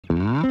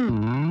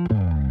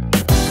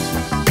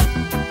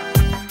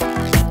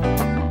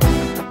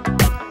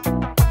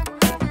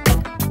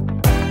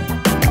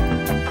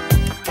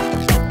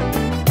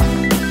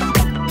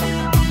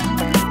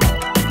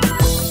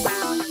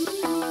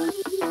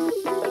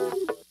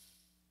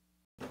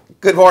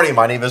Good morning.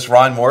 My name is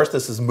Ron Morris.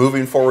 This is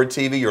Moving Forward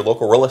TV, your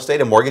local real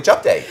estate and mortgage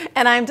update.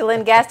 And I'm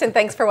Delynn Gaston.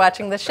 Thanks for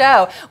watching the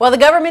show. Well, the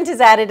government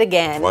is at it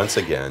again. Once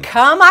again.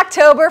 Come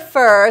October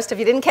 1st, if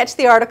you didn't catch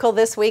the article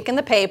this week in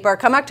the paper,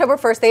 come October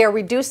 1st, they are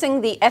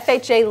reducing the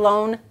FHA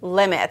loan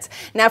limits.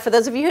 Now, for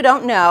those of you who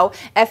don't know,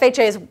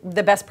 FHA is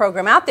the best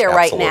program out there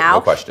right now.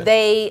 No question.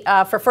 They,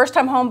 for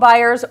first-time home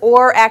buyers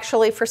or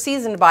actually for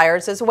seasoned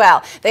buyers as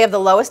well. They have the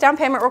lowest down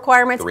payment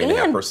requirements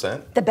 3.5%.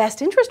 and the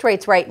best interest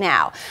rates right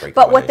now. Great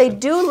but what they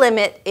combination. do limit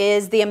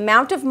is the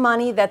amount of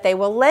money that they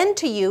will lend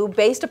to you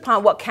based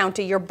upon what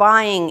county you're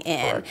buying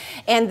in. Right.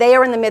 And they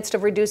are in the midst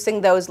of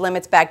reducing those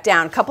limits back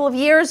down. A couple of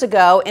years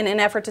ago, in an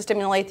effort to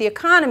stimulate the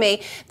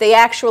economy, they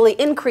actually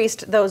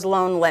increased those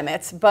loan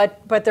limits,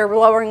 but they're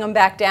lowering them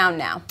back down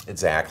now.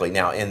 Exactly.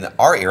 Now, in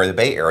our area, the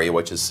Bay Area,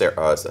 which is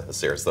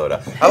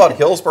Sarasota, how about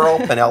Hillsborough,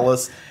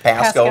 Pinellas,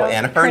 Pasco,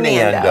 and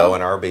Hernando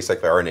in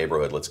basically our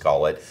neighborhood, let's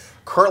call it.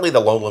 Currently, the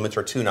loan limits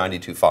are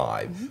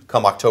 $292,500.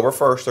 Come October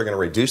 1st, they're going to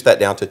reduce that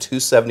down to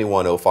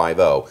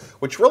 $271,050,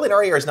 which really in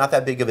our area is not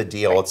that big of a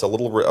deal. It's a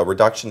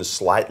reduction is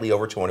slightly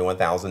over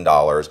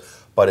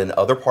 $21,000, but in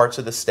other parts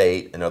of the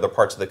state and other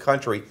parts of the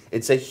country,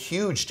 it's a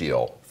huge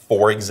deal.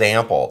 For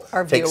example,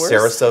 take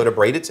Sarasota,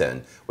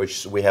 Bradenton,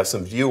 which we have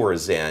some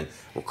viewers in.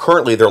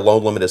 Currently, their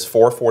loan limit is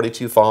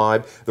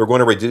 $442,500. They're going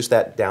to reduce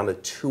that down to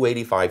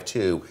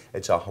 $285,200.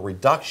 It's a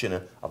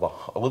reduction of a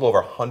little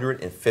over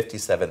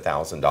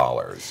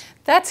 $157,000.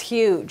 That's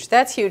huge.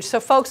 That's huge. So,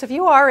 folks, if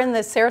you are in the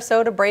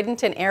Sarasota,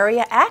 Bradenton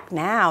area, act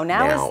now.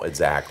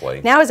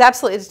 Exactly. Now is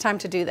absolutely the time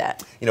to do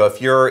that. You know,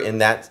 if you're in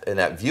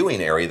that viewing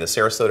area, the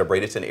Sarasota,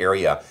 Bradenton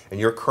area, and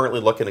you're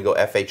currently looking to go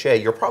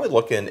FHA, you're probably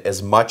looking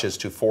as much as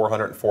to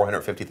 $400,000 and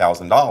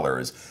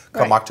 $450,000.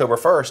 Come October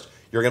 1st,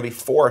 you're going to be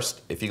forced,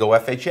 if you go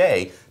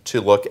FHA,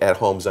 to look at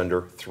homes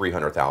under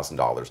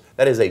 $300,000.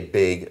 That is a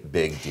big,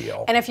 big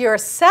deal. And if you're a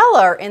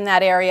seller in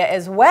that area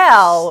as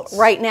well,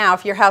 right now,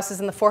 if your house is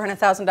in the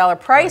 $400,000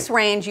 price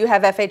range, you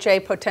have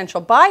FHA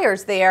potential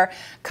buyers there.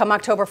 Come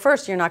October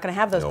 1st, you're not going to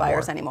have those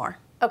buyers anymore.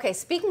 Okay,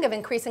 speaking of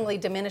increasingly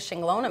diminishing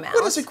loan amounts.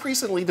 What is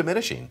increasingly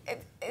diminishing?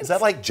 Is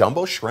that like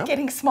jumbo shrimp?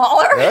 Getting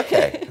smaller.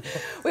 Okay.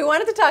 We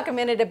wanted to talk a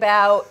minute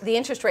about the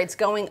interest rates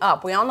going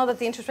up. We all know that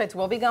the interest rates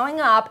will be going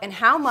up, and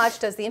how much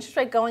does the interest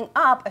rate going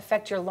up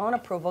affect your loan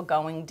approval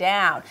going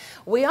down?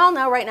 We all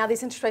know right now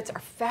these interest rates are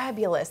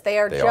fabulous. They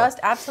are just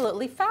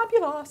absolutely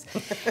fabulous.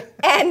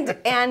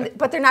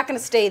 But they're not going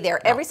to stay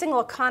there. No. Every single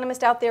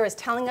economist out there is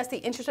telling us the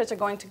interest rates are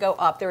going to go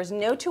up. There is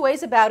no two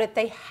ways about it.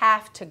 They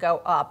have to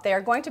go up. They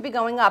are going to be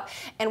going up.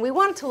 And we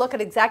wanted to look at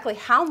exactly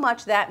how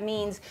much that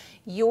means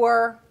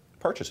your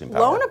purchasing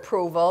power, loan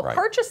approval,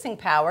 purchasing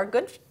power,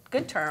 good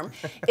term,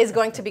 is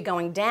going to be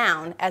going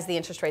down as the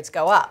interest rates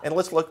go up. And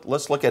let's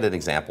look at an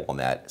example on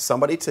that.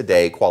 Somebody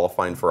today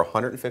qualifying for a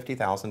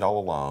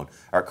 $150,000 loan,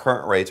 our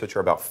current rates, which are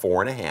about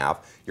 4.5%,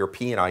 your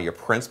P&I, your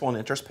principal and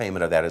interest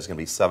payment of that is going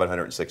to be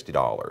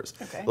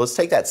 $760. Okay. Let's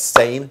take that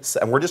same,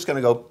 and we're just going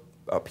to go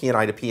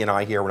P&I to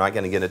P&I here. We're not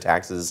going to get into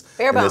taxes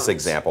in this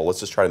example. Let's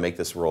just try to make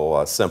this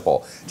real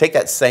simple. Take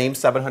that same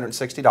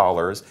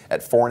 $760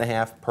 at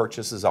 4.5%,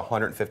 purchases a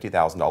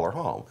 $150,000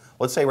 home.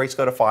 Let's say rates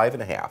go to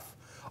 5.5%.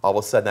 All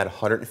of a sudden, that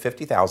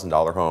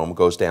 $150,000 home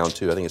goes down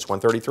to, I think it's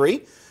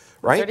 133.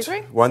 Right?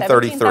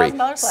 $133.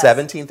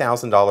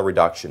 $17,000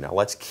 reduction. Now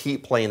let's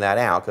keep playing that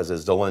out because,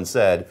 as Delynn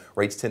said,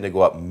 rates tend to go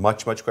up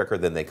much, much quicker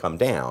than they come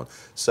down.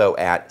 So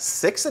at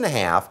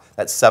 6.5%,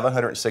 that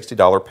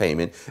 $760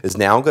 payment is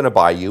now going to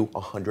buy you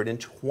a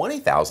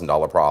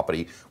 $120,000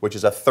 property, which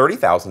is a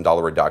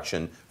 $30,000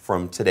 reduction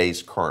from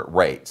today's current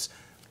rates.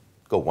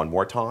 Go one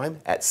more time.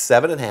 At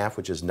 7.5%,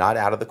 which is not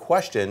out of the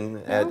question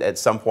at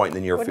some point in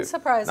the near future. Wouldn't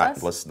surprise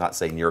us. Let's not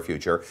say near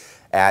future.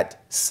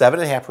 At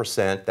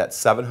 7.5%, that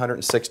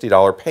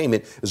 $760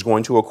 payment is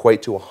going to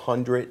equate to a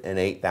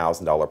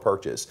 $108,000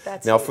 purchase.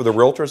 Now, for the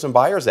realtors and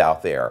buyers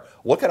out there,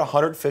 look at a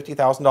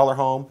 $150,000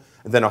 home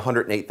and then a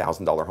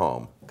 $108,000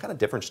 home. What kind of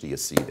difference do you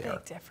see there?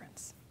 Big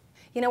difference.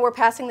 You know, we're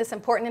passing this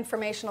important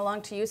information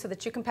along to you so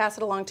that you can pass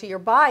it along to your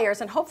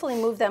buyers and hopefully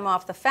move them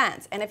off the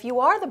fence. And if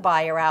you are the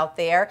buyer out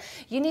there,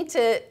 you need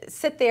to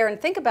sit there and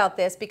think about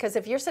this, because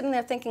if you're sitting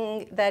there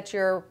thinking that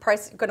you're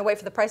going to wait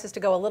for the prices to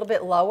go a little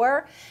bit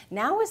lower,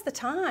 now is the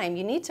time.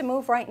 You need to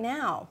move right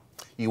now.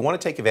 You want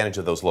to take advantage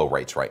of those low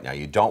rates right now.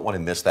 You don't want to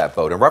miss that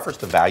boat. In reference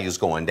to values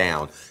going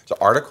down, there's an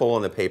article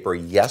in the paper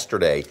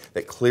yesterday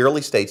that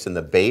clearly states in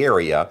the Bay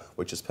Area,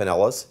 which is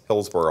Pinellas,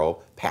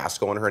 Hillsborough,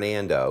 Pasco, and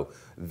Hernando,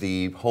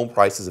 the home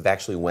prices have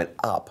actually went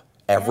up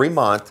every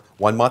month.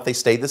 1 month they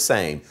stayed the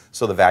same.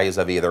 So the values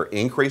have either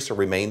increased or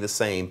remained the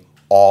same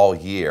all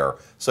year.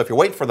 So if you're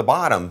waiting for the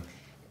bottom,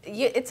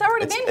 it's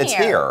already been here. It's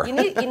here.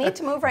 You need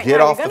to move right now.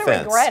 You're going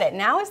to regret it.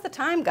 Now is the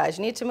time, guys.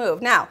 You need to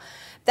move. Now,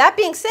 that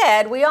being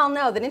said, we all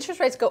know that interest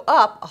rates go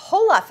up a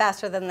whole lot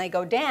faster than they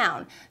go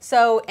down.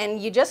 So,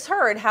 and you just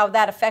heard how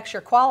that affects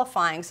your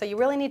qualifying. So you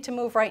really need to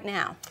move right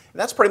now.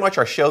 That's pretty much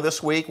our show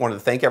this week. Wanted to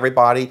thank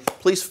everybody.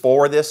 Please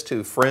forward this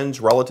to friends,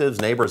 relatives,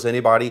 neighbors,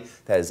 anybody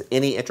that has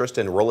any interest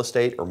in real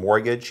estate or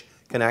mortgage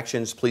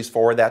connections. Please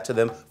forward that to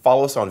them.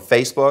 Follow us on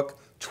Facebook,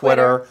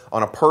 Twitter.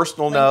 On a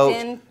personal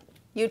LinkedIn, note,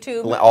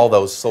 YouTube. all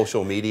those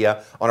social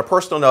media. On a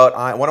personal note,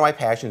 one of my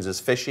passions is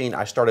fishing.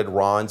 I started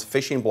Ron's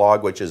fishing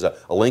blog, which is a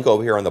link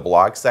over here in the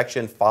blog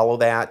section. Follow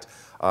that.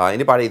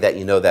 Anybody that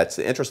you know that's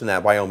interested in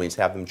that, by all means,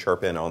 have them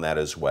chirp in on that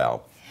as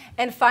well.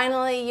 And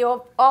finally,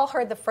 you've all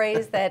heard the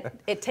phrase that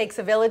it takes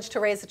a village to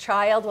raise a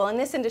child. Well, in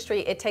this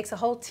industry, it takes a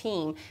whole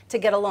team to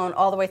get a loan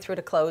all the way through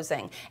to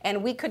closing.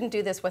 And we couldn't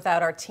do this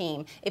without our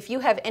team. If you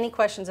have any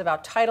questions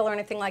about title or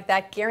anything like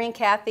that, Gary and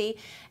Kathy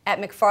at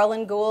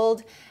McFarland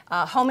Gould,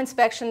 home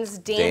inspections,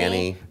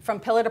 Danny from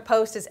Pillar to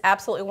Post is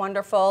absolutely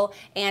wonderful.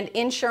 And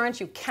insurance,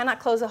 you cannot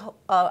close on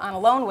a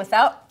loan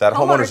without that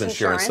homeowner's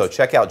insurance. So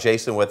check out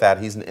Jason with that.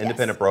 He's an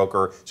independent Yes.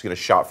 broker. He's going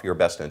to shop for your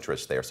best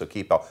interest there. So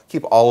keep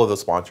all of the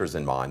sponsors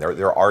in mind.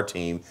 They're our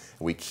team.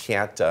 We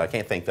can't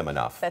thank them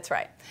enough. That's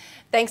right.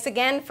 Thanks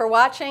again for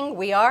watching.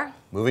 We are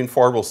moving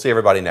forward. We'll see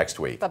everybody next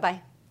week.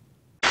 Bye-bye.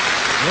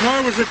 When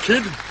I was a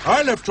kid,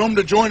 I left home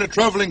to join a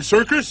traveling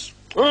circus.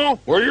 Oh,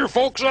 were your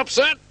folks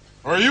upset?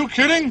 Are you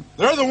kidding?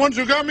 They're the ones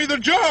who got me the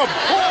job.